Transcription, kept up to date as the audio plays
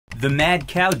The mad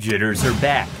cow jitters are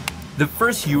back. The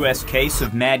first U.S. case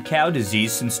of mad cow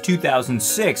disease since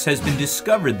 2006 has been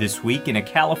discovered this week in a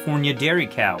California dairy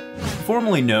cow.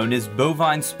 Formerly known as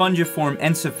bovine spongiform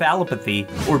encephalopathy,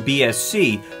 or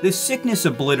BSC, the sickness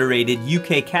obliterated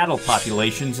UK cattle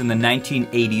populations in the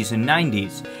 1980s and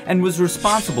 90s, and was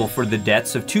responsible for the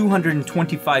deaths of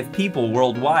 225 people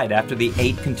worldwide after they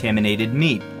ate contaminated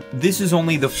meat. This is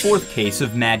only the fourth case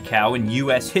of mad cow in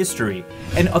U.S. history,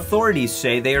 and authorities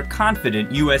say they are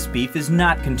confident U.S. beef is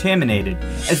not contaminated,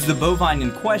 as the bovine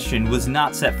in question was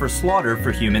not set for slaughter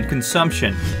for human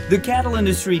consumption. The cattle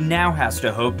industry now has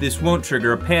to hope this won't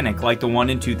trigger a panic like the one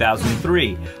in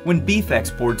 2003, when beef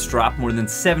exports dropped more than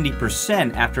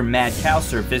 70% after mad cow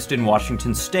surfaced in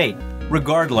Washington state.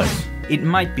 Regardless, it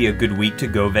might be a good week to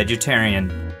go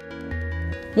vegetarian.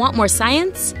 Want more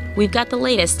science? We've got the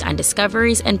latest on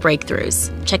discoveries and breakthroughs.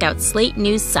 Check out Slate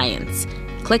News Science.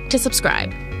 Click to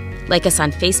subscribe. Like us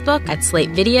on Facebook at Slate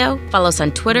Video. Follow us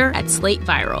on Twitter at Slate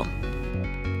Viral.